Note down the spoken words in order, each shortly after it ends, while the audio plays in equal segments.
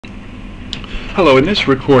Hello, in this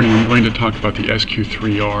recording I'm going to talk about the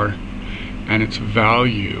SQ3R and its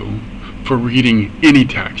value for reading any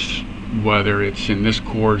text, whether it's in this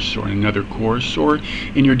course or in another course or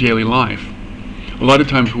in your daily life. A lot of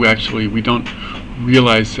times we don't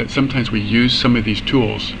realize that sometimes we use some of these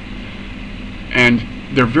tools and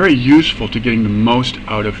they're very useful to getting the most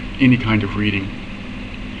out of any kind of reading.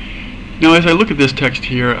 Now, as I look at this text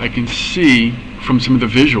here, I can see from some of the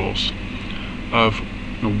visuals of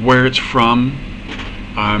where it's from.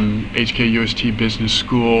 HKUST Business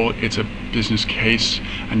School. It's a business case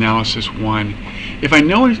analysis one. If I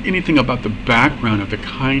know anything about the background of the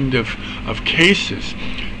kind of cases,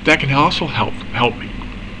 that can also help me.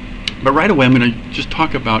 But right away I'm going to just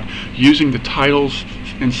talk about using the titles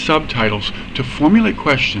and subtitles to formulate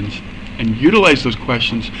questions and utilize those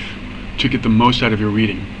questions to get the most out of your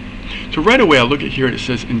reading. So right away I'll look at here, it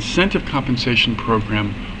says Incentive Compensation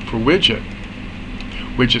Program for Widget.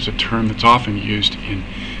 Which is a term that's often used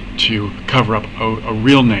to cover up a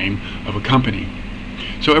real name of a company.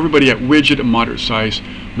 So everybody at Widget, a moderate-sized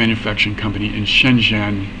manufacturing company in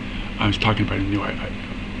Shenzhen, I was talking about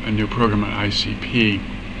a new program at ICP.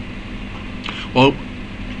 Well,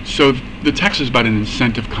 so the text is about an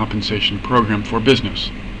incentive compensation program for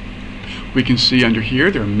business. We can see under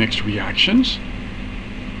here there are mixed reactions.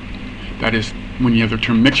 That is, when you have the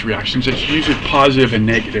term mixed reactions, it's usually positive and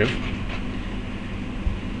negative.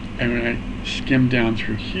 And when I skim down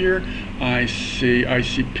through here, I see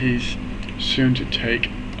ICPs soon to take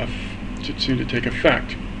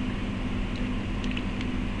effect.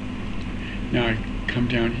 Now I come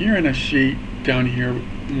down here and I see down here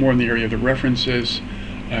more in the area of the references.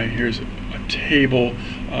 Here's a table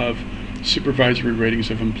of supervisory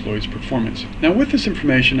ratings of employees' performance. Now with this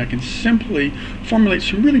information, I can simply formulate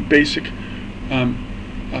some really basic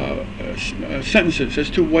sentences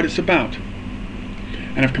as to what it's about.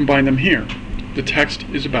 And I've combined them here. The text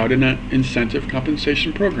is about an incentive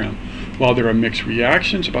compensation program. While there are mixed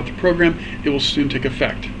reactions about the program, it will soon take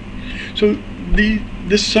effect. So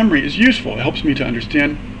this summary is useful. It helps me to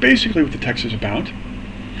understand basically what the text is about,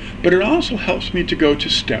 but it also helps me to go to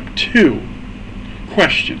step 2,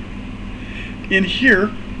 question. In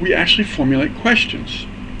here, we actually formulate questions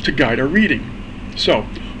to guide our reading. So,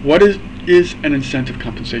 what is an incentive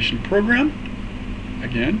compensation program?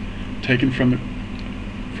 Again, taken from the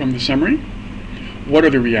summary. What are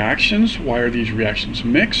the reactions? Why are these reactions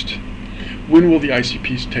mixed? When will the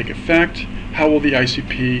ICPs take effect? How will the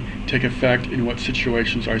ICP take effect? In what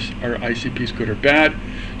situations are ICPs good or bad?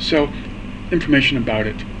 So, information about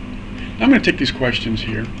it. Now I'm going to take these questions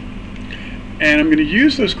here, and I'm going to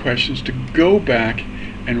use those questions to go back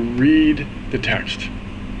and read the text.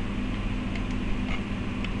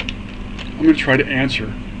 I'm going to try to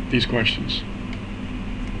answer these questions.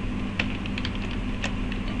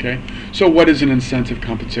 Okay, so what is an incentive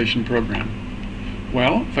compensation program?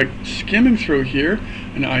 Well, if I'm skimming through here,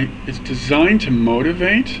 and it's designed to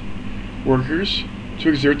motivate workers to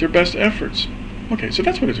exert their best efforts. Okay, so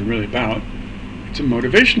that's what it's really about. It's a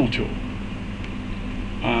motivational tool.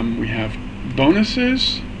 We have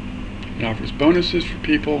bonuses. It offers bonuses for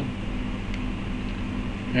people.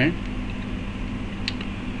 Okay,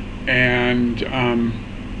 and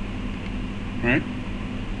right.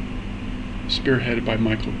 Spearheaded by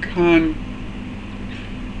Michael Kahn.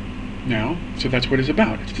 Now, so that's what it's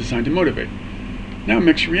about. It's designed to motivate. Now,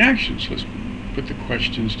 mixed reactions. Let's put the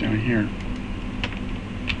questions down here.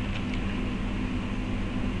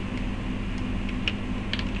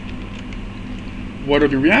 What are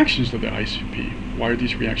the reactions of the ICP? Why are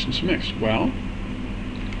these reactions mixed? Well,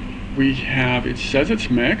 it says it's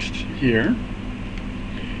mixed here.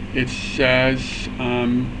 It says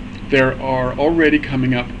they are already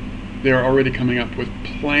coming up with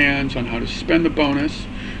plans on how to spend the bonus.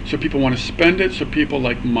 So people want to spend it. So people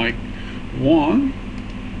like Mike Wong,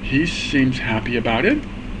 he seems happy about it.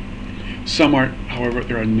 Some are, however,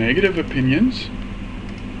 there are negative opinions,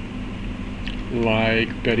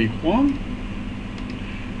 like Betty Huang,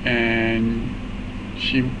 and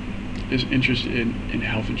she is interested in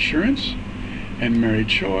health insurance. And Mary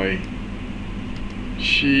Choi,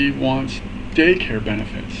 she wants daycare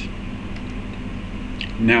benefits.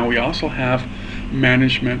 Now we also have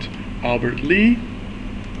management Albert Lee.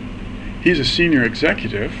 He's a senior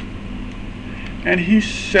executive, and he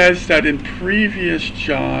says that in previous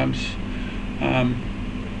jobs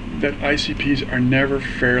that ICPs are never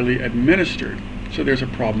fairly administered. So there's a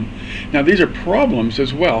problem. Now these are problems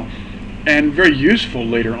as well, and very useful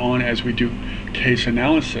later on as we do case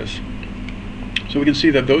analysis. So we can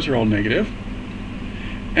see that those are all negative.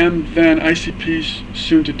 And then ICPs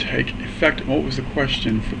soon to take effect. What was the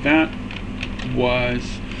question for that?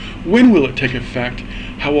 Was When will it take effect?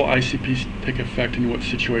 How will ICPs take effect? In what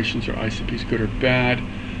situations are ICPs good or bad?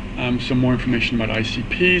 Some more information about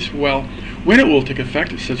ICPs. Well, when it will take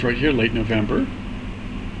effect, it says right here, late November.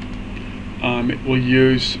 It will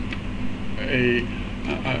use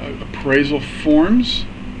appraisal forms.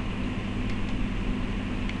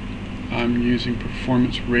 I'm using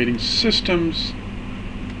performance rating systems.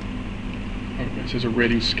 Oh, it says a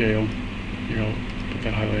rating scale. Here, I'll put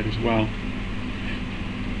that highlight as well.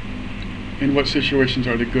 In what situations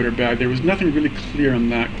are they good or bad? There was nothing really clear on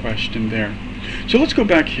that question there. So let's go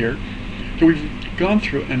back here. So we've gone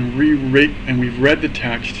through and we've read the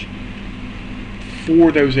text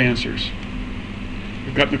for those answers.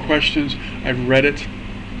 We've gotten the questions. I've read it.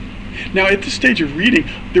 Now, at this stage of reading,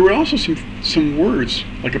 there were also some words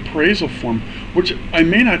like appraisal form, which I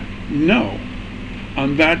may not know.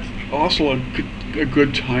 That's also a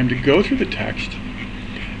good time to go through the text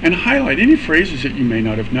and highlight any phrases that you may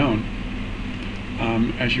not have known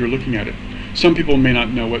as you're looking at it. Some people may not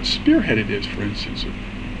know what spearheaded is, for instance.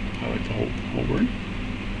 Highlight the whole word.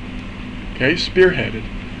 Okay, spearheaded,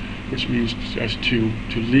 which means as to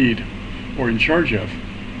lead or in charge of.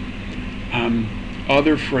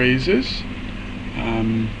 Other phrases,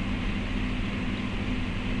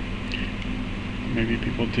 maybe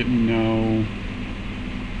people didn't know,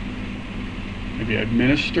 maybe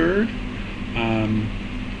administered.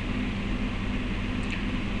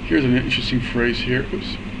 Here's an interesting phrase here.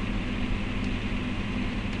 Oops.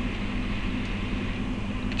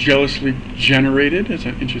 Jealously generated is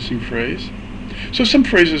an interesting phrase. So some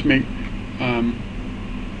phrases may,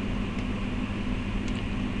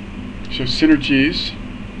 so synergies.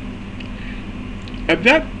 At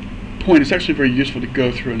that point, it's actually very useful to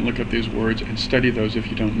go through and look up these words and study those if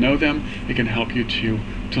you don't know them. It can help you to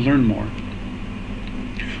learn more.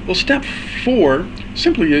 Well, step 4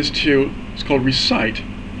 simply is it's called Recite.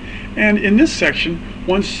 And in this section,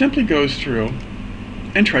 one simply goes through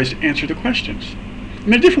and tries to answer the questions.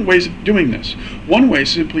 And there are different ways of doing this. One way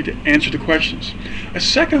is simply to answer the questions. A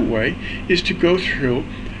second way is to go through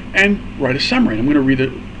and write a summary. I'm going to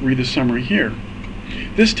read the summary here.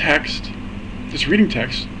 This reading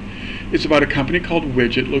text, is about a company called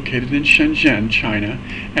Widget located in Shenzhen, China,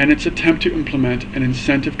 and its attempt to implement an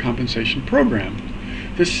incentive compensation program.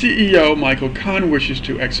 The CEO, Michael Kahn, wishes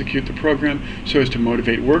to execute the program so as to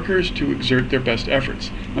motivate workers to exert their best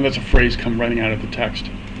efforts. And that's a phrase come running out of the text.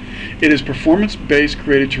 It is performance-based,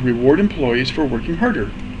 created to reward employees for working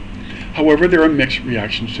harder. However, there are mixed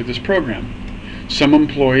reactions to this program. Some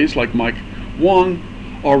employees, like Mike Wong,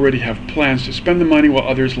 already have plans to spend the money, while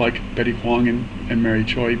others, like Betty Huang and Mary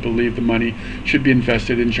Choi, believe the money should be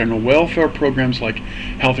invested in general welfare programs like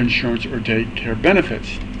health insurance or daycare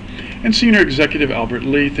benefits. And Senior Executive Albert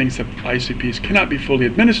Lee thinks that ICPs cannot be fully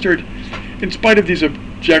administered. In spite of these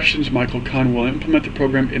objections, Michael Kahn will implement the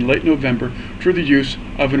program in late November through the use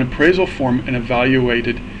of an appraisal form and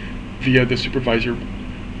evaluated via the supervisor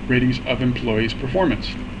ratings of employees' performance.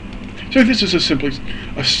 So this is simply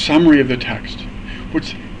a summary of the text,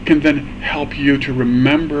 which can then help you to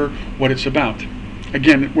remember what it's about.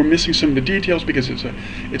 Again, we're missing some of the details because it's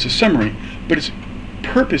a summary, but its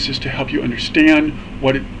purpose is to help you understand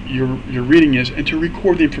what your reading is and to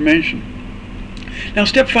record the information. Now,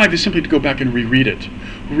 step 5 is simply to go back and reread it.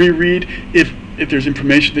 Reread if there's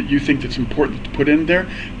information that you think that's important to put in there.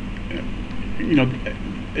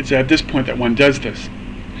 It's at this point that one does this.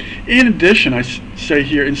 In addition, I say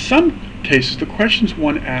here, in some cases, the questions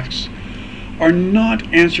one asks are not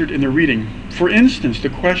answered in the reading. For instance, the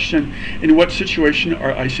question, in what situation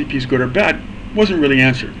are ICPs good or bad, wasn't really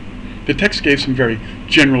answered. The text gave some very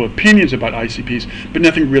general opinions about ICPs, but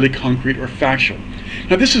nothing really concrete or factual.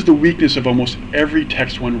 Now, this is the weakness of almost every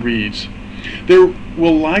text one reads. There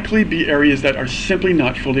will likely be areas that are simply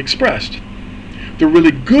not fully expressed. The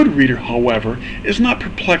really good reader, however, is not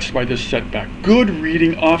perplexed by this setback. Good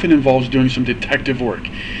reading often involves doing some detective work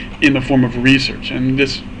in the form of research, and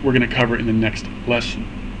this we're going to cover in the next lesson.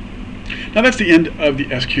 Now, that's the end of the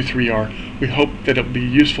SQ3R. We hope that it will be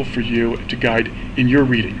useful for you to guide in your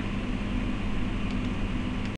reading.